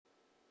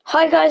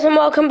Hi guys and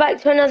welcome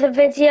back to another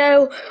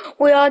video.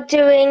 We are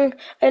doing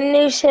a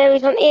new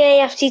series on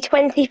EAFC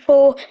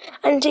 24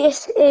 and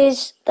this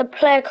is the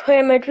player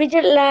career mode. We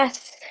did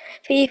last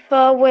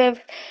FIFA with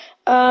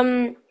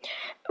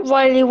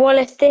Riley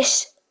Wallace.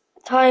 This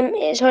time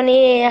it's on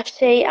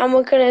EAFC and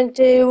we're going to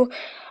do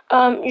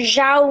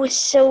João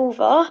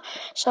Silva.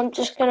 So I'm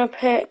just going to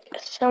pick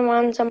some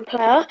random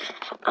player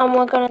and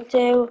we're going to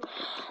do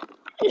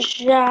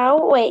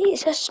João. Wait, it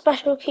says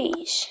special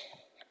keys.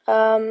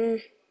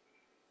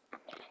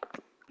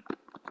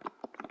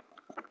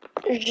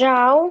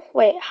 João.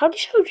 Wait, how do you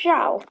spell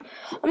João?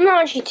 I'm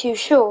not actually too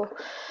sure.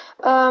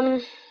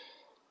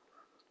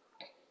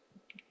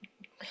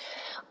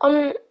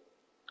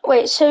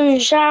 Wait, so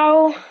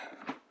João.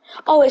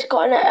 Oh, it's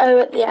got an O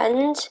at the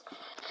end.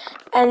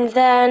 And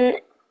then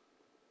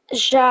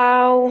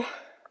João.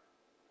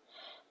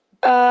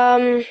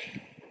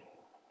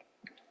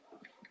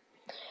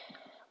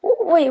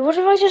 Wait, what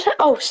did I just say?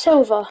 Oh,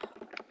 Silva.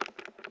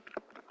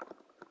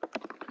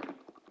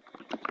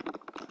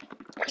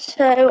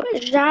 So,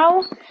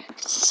 João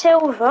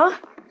Silva.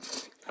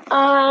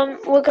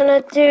 We're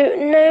gonna do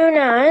known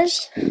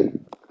as.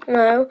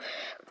 No.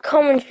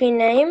 Commentary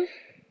name.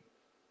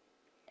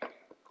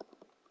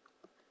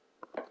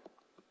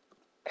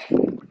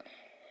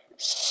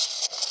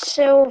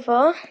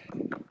 Silva.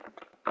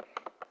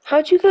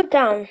 How do you go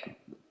down?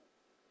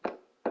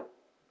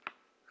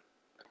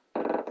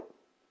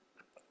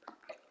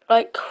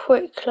 Like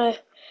quickly.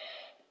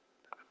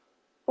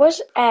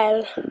 Where's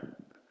L?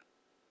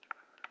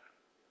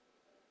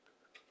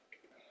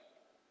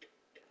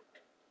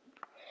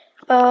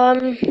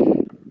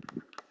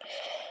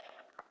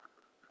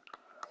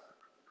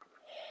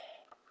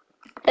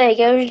 There you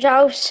go,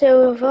 João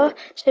Silva.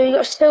 So we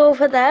got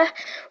Silva there.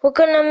 We're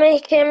gonna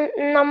make him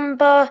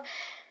number.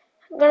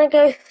 I'm gonna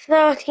go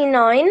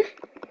 39.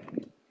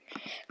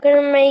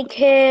 Gonna make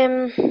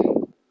him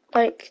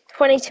like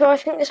 22. I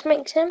think this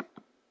makes him.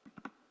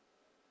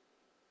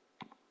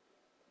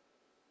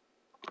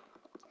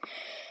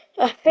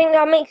 I think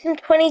that makes him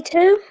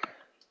 22.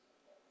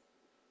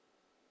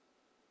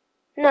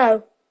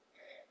 No,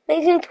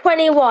 makes him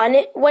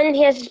 21. When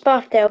he has his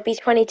birthday, it'll be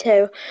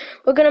 22.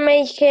 We're gonna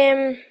make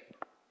him.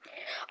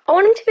 I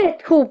want him to be a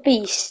tall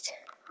beast.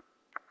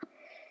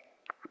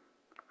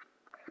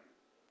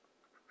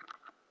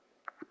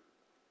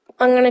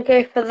 I'm gonna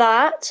go for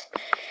that.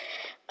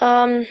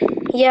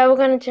 Yeah, we're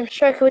gonna do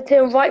striker. We're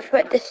doing right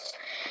foot this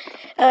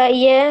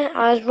year,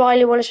 as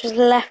Riley Wallace was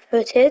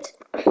left-footed.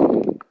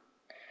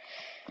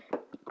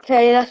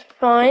 Okay, that's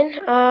fine.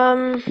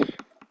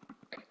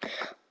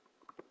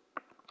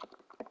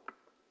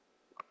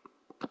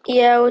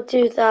 Yeah, we'll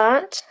do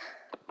that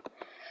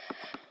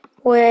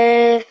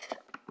with.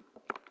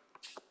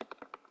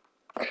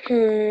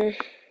 I'm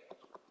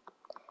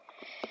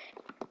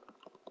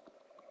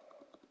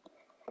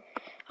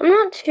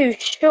not too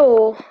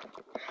sure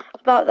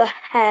about the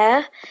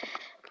hair.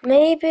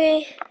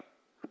 Maybe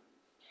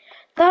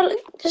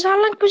does that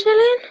look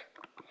Brazilian?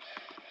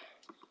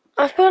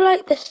 I feel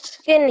like the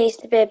skin needs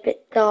to be a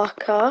bit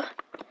darker.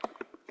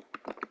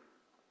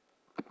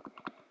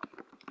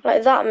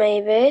 Like that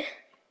maybe.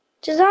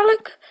 Does that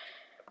look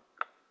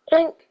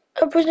like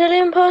a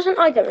Brazilian person?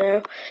 I don't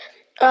know.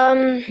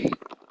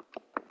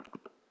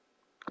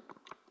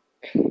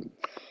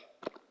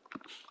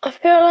 I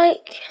feel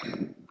like,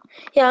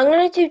 yeah, I'm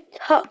gonna do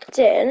tucked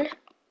in.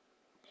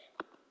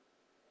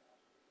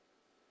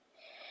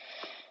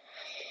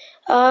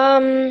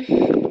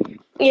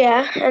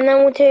 Yeah, and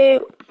then we'll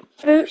do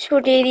boots.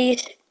 We'll do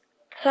these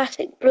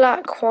classic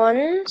black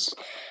ones.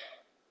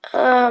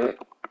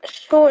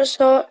 Short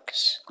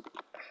socks.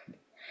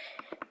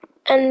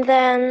 And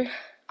then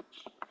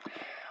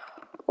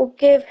we'll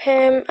give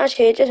him,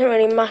 actually it doesn't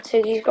really matter,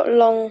 he's got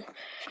long,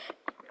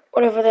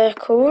 whatever they're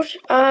called.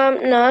 No,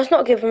 let's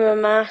not give him a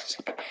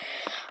mask.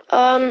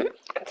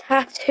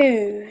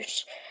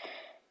 Tattoos.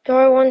 Do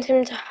I want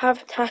him to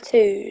have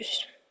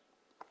tattoos?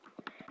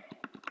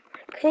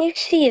 Can you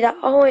see that?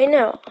 Oh wait,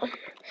 no.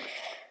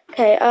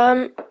 Okay,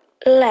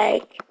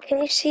 leg. Can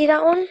you see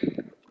that one?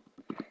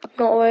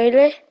 Not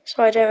really,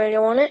 so I don't really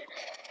want it.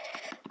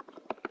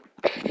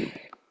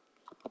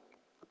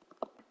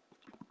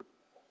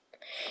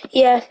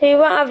 Yeah, so you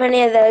won't have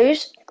any of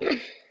those.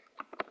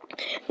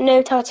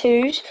 No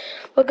tattoos.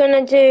 We're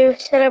gonna do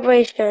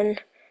celebration.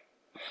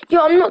 Yo,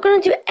 I'm not gonna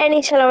do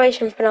any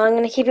celebration for now. I'm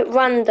gonna keep it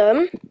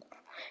random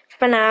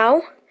for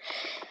now.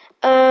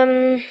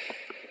 I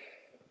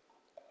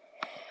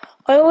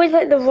always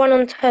like the run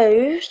on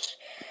toes.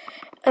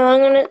 And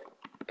I'm gonna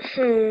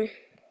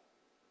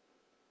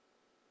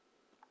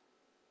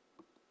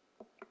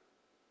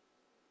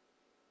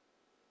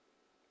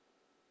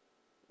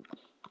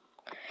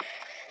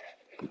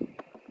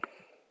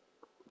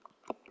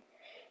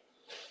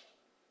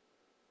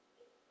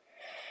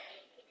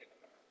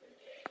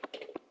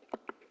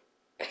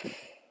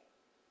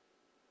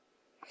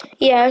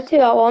yeah, I'll do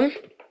that one.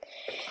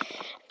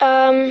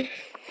 And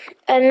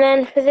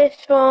then for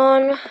this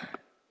one,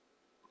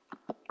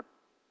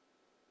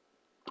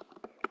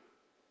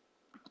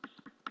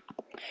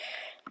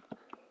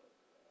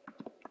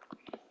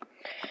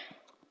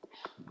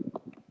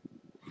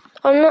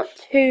 I'm not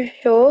too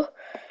sure.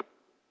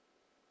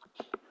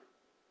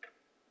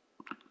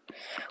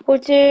 We'll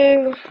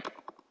do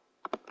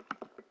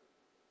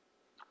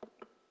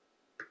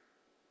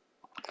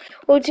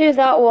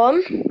that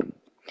one.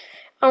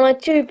 And I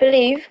do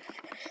believe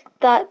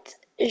that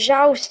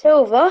João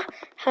Silva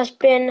has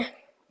been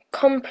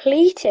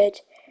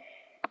completed.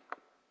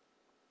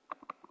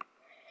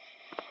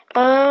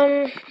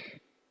 Oh,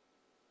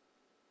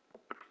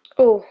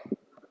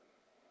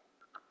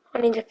 I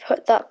need to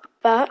put that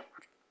back.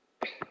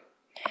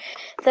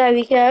 There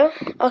we go.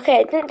 Okay,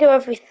 it didn't do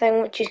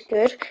everything, which is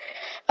good.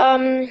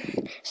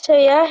 So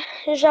yeah,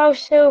 João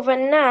Silva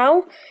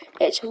now,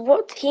 it's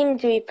what team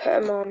do we put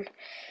him on?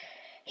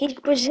 He's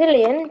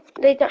Brazilian.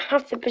 They don't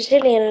have the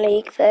Brazilian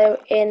league though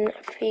in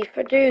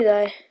FIFA, do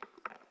they?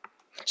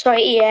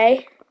 Sorry,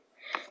 EA.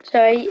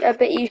 Sorry, a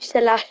bit used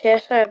to last year,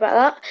 sorry about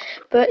that.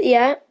 But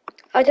yeah,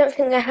 I don't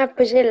think they have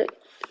the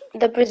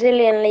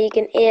Brazilian league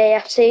in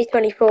EAFC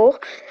 24.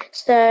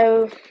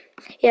 So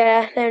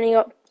yeah, they only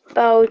got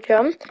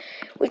Belgium,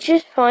 which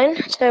is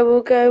fine. So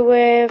we'll go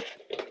with,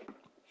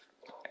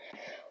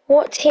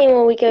 what team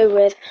will we go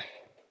with?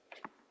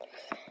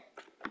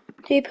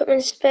 Do you put them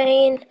in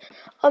Spain?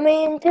 I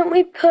mean, didn't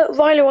we put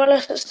Riley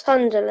Wallace at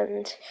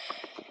Sunderland?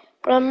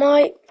 Well, I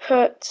might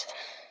put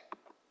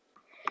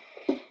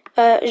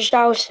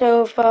João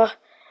Silva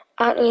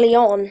at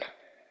Lyon.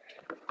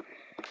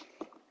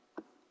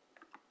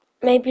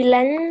 Maybe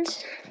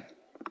Lens?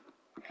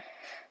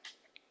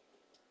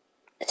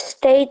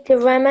 Stade de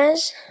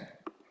Reims?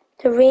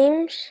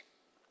 Toulouse?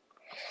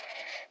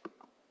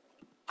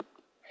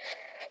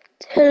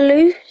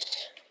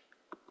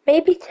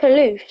 Maybe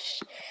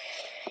Toulouse.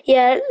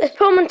 Yeah, let's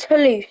put them on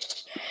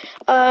Toulouse.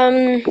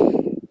 We're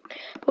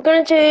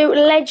going to do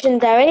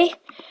legendary,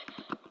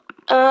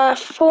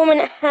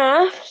 4-minute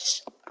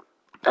halves,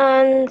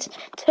 and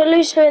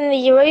Toulouse are in the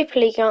Europa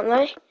League, aren't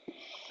they?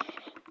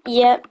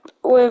 Yep,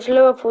 with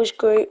Liverpool's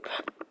group.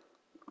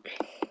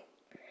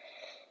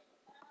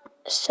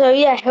 So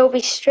yeah, he'll be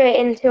straight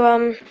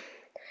into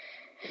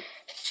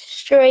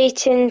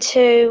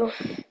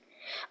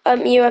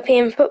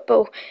European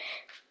football.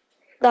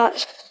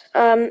 That's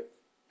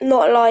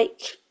not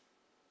like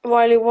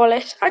Riley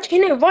Wallace. Actually,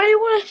 no, Riley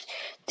Wallace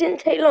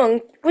didn't take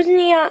long. Wasn't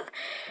he at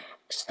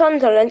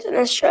Sunderland and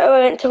then straight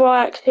away went to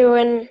Ajax, who were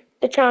in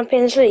the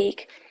Champions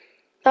League?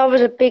 That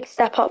was a big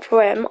step up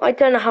for him. I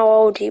don't know how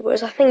old he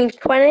was. I think he was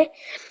 20.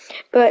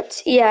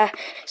 But yeah,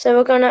 so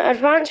we're going to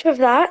advance with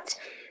that.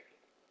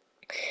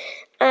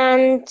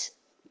 And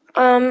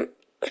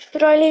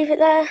should I leave it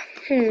there?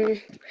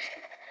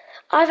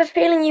 I have a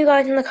feeling you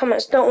guys in the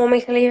comments don't want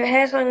me to leave it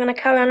here, so I'm going to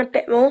carry on a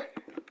bit more.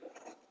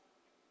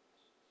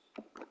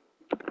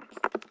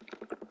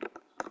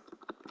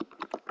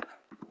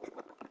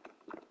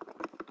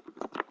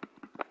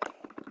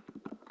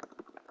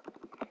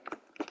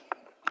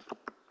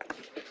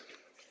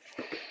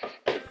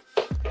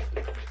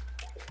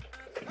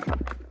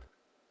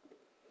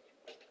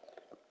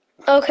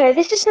 Okay,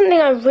 this is something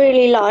I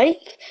really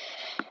like.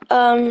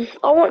 I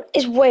want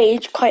his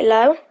wage quite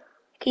low.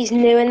 He's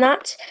new in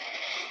that.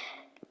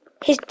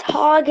 His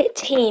target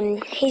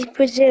team, he's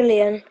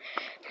Brazilian.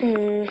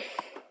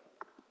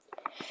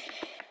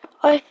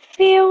 I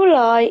feel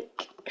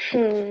like,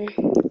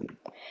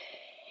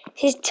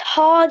 his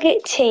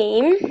target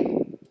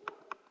team,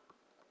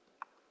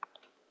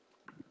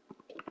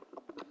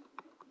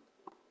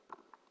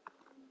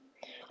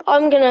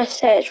 I'm going to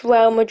say it's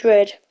Real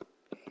Madrid.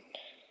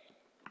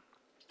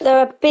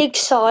 They're a big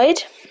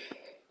side,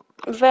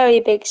 very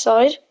big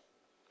side.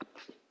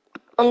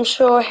 I'm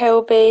sure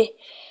he'll be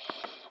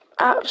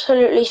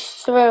absolutely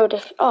thrilled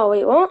if, oh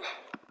wait, what?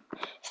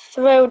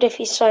 Thrilled if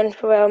he's signed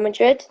for Real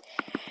Madrid.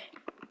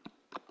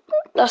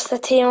 That's the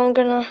team I'm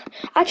gonna,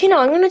 actually no,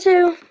 I'm gonna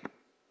do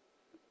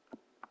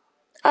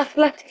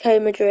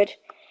Atletico Madrid.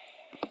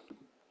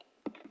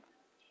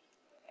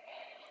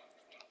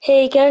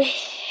 Here you go,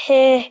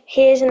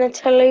 here's an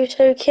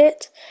Italuto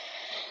kit.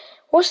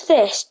 What's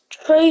this?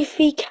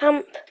 Trophy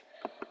Camp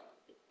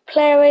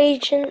Player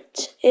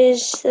Agent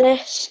is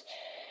this.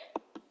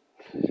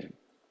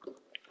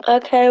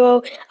 Okay,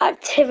 well,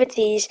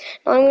 activities.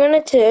 I'm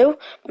going to do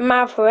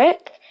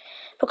Maverick,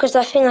 because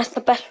I think that's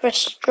the best for a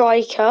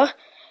striker.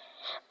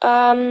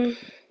 But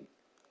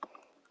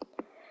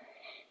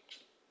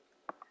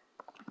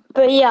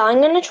yeah,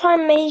 I'm going to try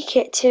and make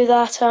it to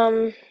that,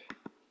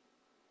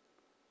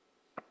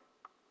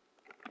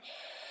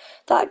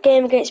 that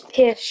game against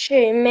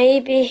PSG.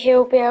 Maybe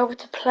he'll be able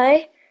to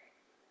play.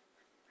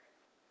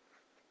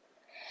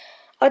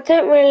 I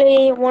don't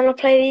really want to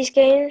play these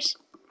games.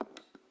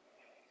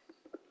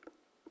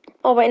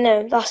 Oh wait,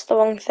 no, that's the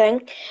wrong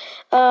thing.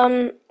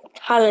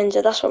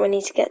 Calendar, that's what we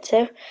need to get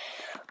to.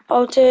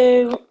 I'll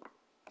do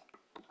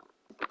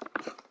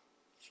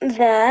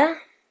there.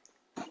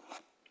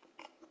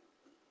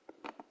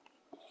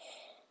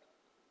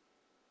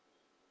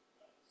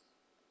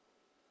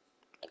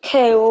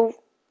 Okay, well,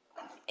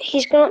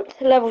 he's gone up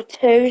to level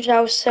 2,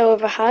 João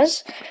Silva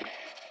has.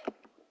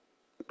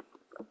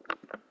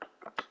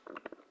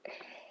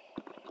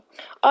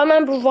 I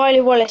remember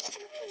Riley Wallace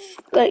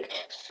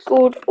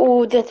scored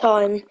all the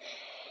time.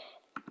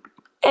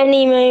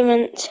 Any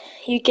moment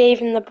you gave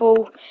him the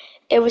ball,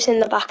 it was in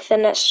the back of the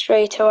net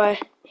straight away.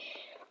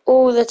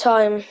 All the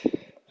time.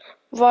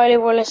 Riley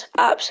Wallace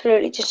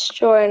absolutely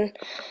destroying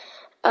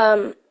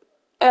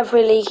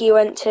every league he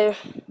went to.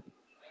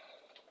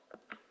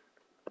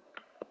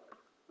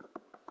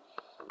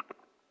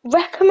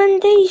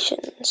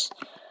 Recommendations?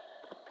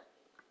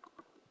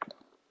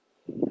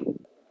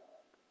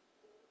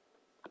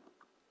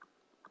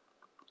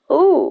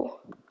 Ooh.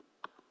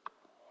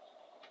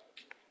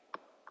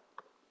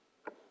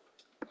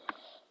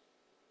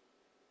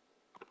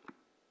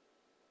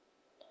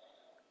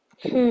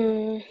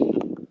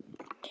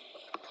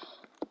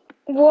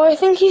 Well, I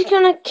think he's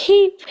going to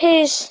keep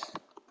his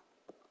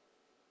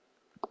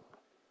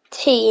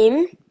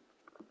team,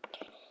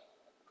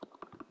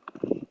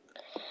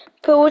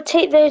 but we'll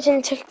take those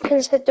into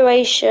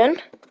consideration.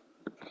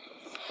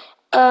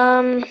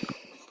 So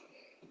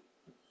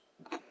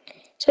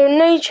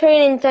no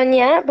training done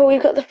yet, but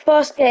we've got the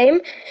first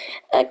game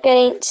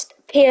against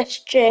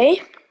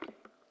PSG.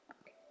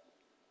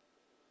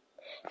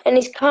 And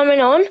he's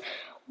coming on.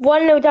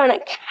 1-0 down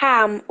at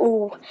Cam.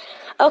 Ooh.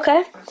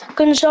 Okay.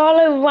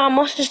 Gonzalo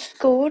Ramos has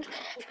scored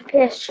for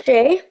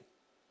PSG.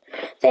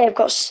 They have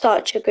got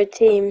such a good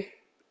team.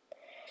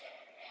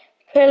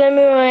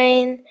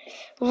 Moraine,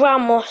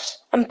 Ramos,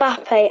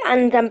 Mbappe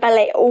and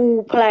Dembele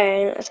all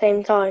playing at the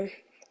same time.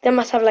 They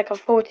must have like a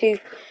 4-2-4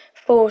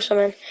 or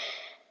something.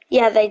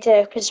 Yeah, they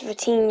do, because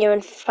Vitinho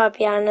and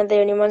Fabian are the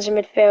only ones in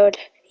midfield.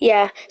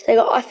 Yeah,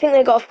 I think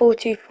they got a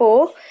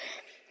 4-2-4.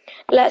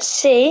 Let's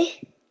see.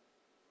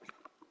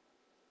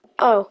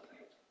 Oh,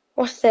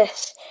 what's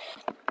this?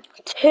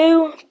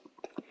 2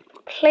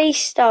 play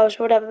styles,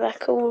 whatever they're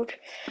called.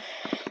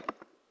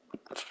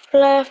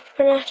 Flare,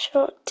 finesse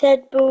shot,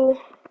 dead ball,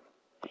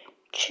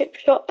 chip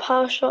shot,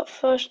 power shot,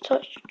 first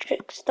touch,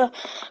 trickster.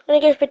 I'm gonna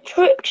go for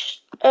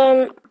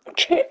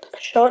chip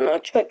shot,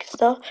 not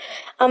trickster,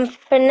 and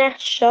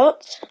finesse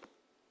shot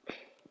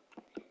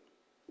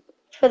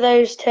for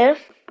those two.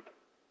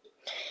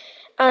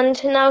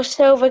 And now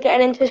Silva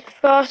getting into his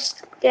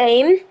first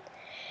game,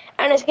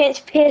 and it's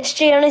against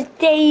PSG on his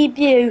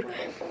debut,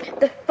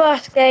 the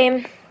first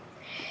game.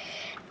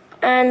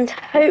 And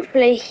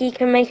hopefully he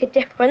can make a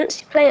difference.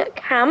 He's playing at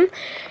Cam.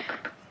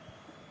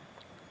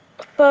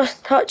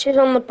 First touches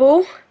on the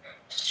ball.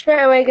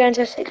 Straight away going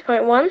to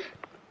 6.1.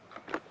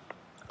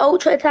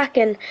 Ultra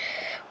attacking.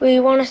 We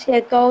want to see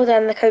a goal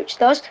then, the coach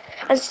does.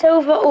 And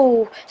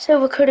Silva,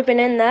 Silva could have been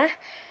in there.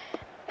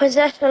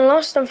 Possession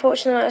lost,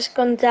 unfortunately it's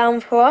gone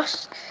down for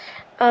us.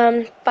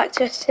 Back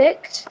to a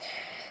 6.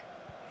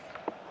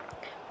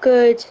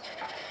 Good.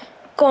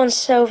 Go on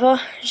Silva.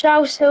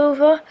 João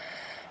Silva.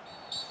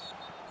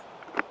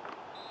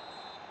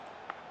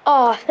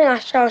 Oh, I think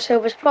that's João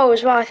Silva's fault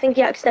as well. I think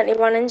he accidentally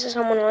ran into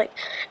someone, like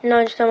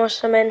nudged them or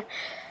something,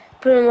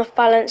 put him off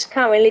balance.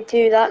 Can't really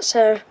do that,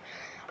 so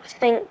I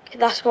think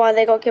that's why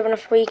they got given a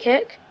free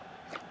kick.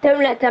 Don't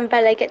let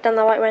Dembele get down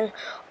the right wing,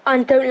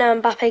 and don't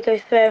let Mbappe go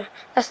through.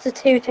 That's the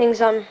 2 things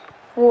I'm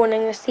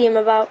warning this team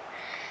about.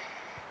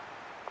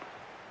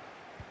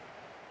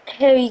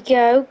 Here we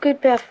go, good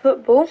bit of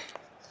football.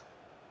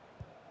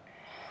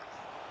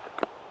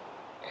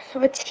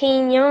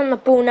 Vitinho on the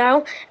ball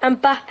now.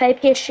 Mbappe,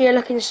 PSG are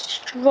looking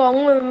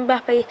strong with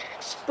Mbappe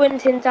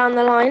sprinting down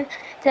the line.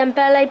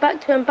 Dembele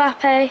back to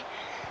Mbappe.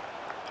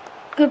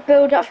 Good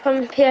build up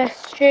from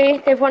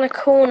PSG. They've won a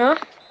corner.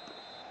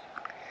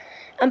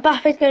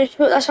 Mbappe's going to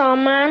shoot. That's our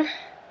man.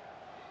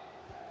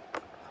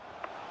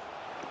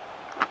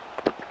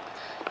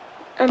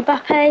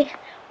 Mbappe.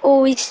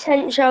 Oh, he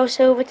sent João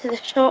Silva to the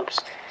shops.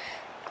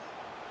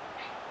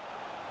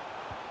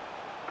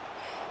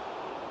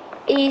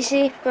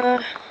 Easy for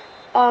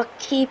our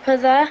keeper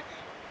there.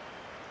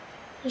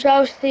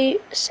 João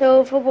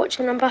Silva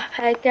watching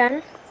Mbappe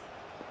again.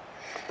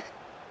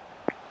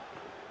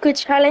 Good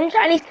challenge,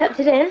 and he's kept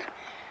it in.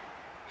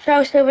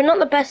 João Silva not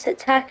the best at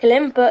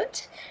tackling,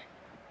 but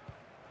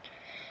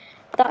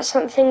that's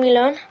something we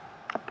learn.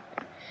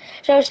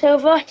 João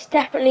Silva, he's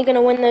definitely going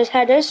to win those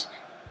headers.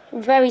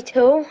 Very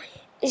tall.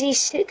 Is he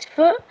 6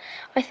 foot?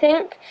 I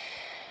think.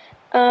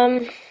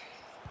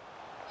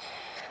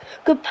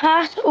 Good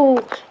pass.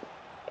 Oh.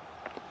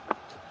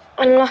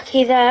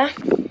 Unlucky there.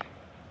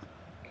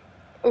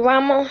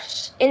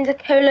 Ramos into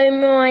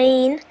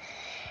Moraine.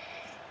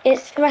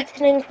 It's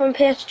threatening from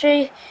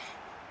PSG.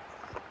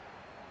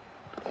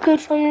 Good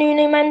from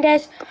Nuno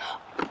Mendes.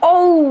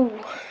 Oh!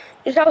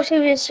 João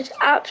Silva has just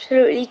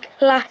absolutely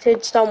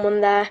clattered someone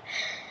there.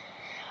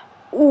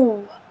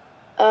 Ooh.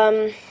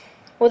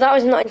 Well, that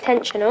was not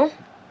intentional.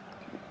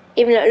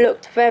 Even though it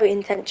looked very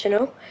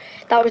intentional.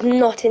 That was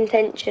not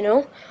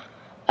intentional.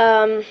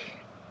 Oh.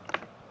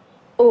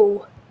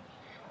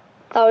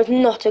 That was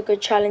not a good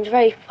challenge,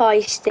 very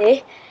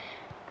feisty.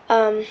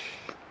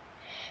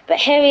 But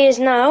here he is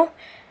now.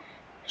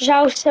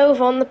 João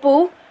Silva on the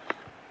ball.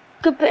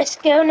 Good bit of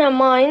skill, now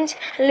mind.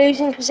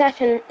 Losing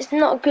possession. It's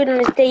not good on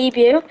his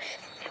debut.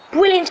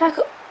 Brilliant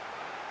tackle.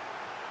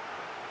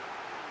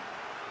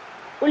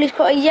 Well, he's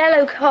got a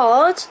yellow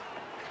card.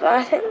 But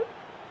I think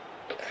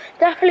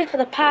definitely for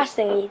the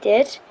passing he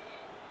did.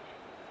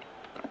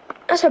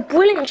 That's a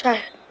brilliant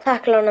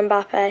tackle on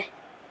Mbappe.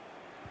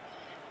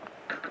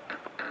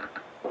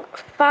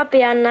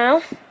 Fabian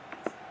now.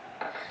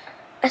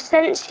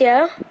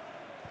 Asensio.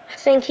 I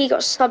think he got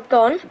subbed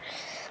on.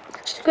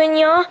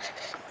 Skriniar.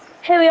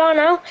 Here we are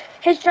now.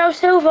 Here's João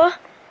Silva.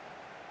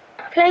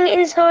 Playing it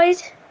inside.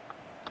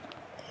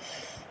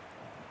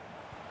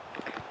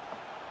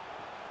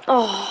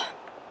 Oh.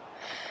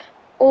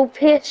 All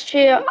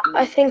PSG,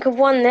 I think, have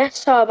won this.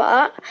 Sorry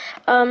about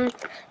that.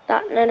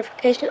 That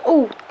notification.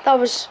 Oh, that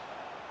was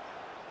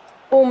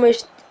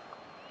almost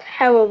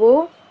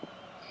terrible.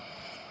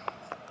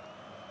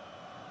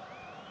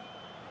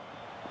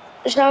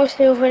 João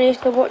Silva needs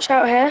to watch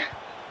out here,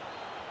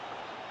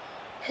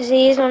 because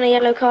he is on a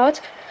yellow card.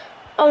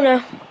 Oh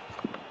no.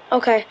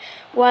 Okay.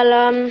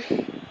 Well,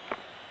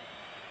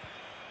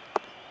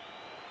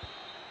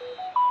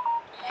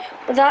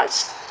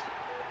 that's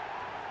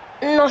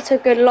not a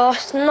good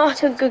loss.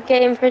 Not a good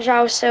game for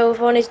João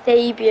Silva on his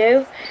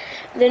debut.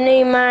 The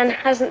new man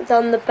hasn't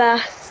done the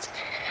best,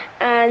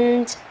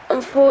 and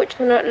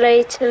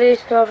unfortunately,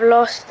 Toulouse have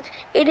lost.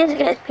 It is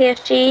against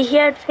PSG. He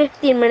had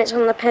 15 minutes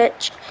on the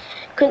pitch.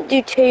 Couldn't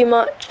do too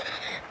much.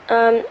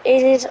 It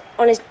is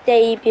on his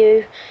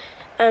debut,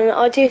 and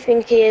I do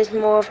think he is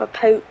more of a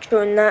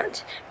poacher in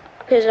that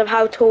because of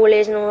how tall he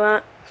is and all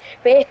that.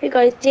 But if you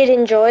guys did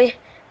enjoy,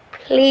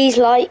 please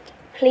like,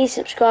 please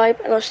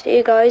subscribe, and I'll see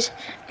you guys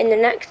in the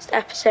next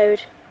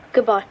episode.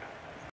 Goodbye.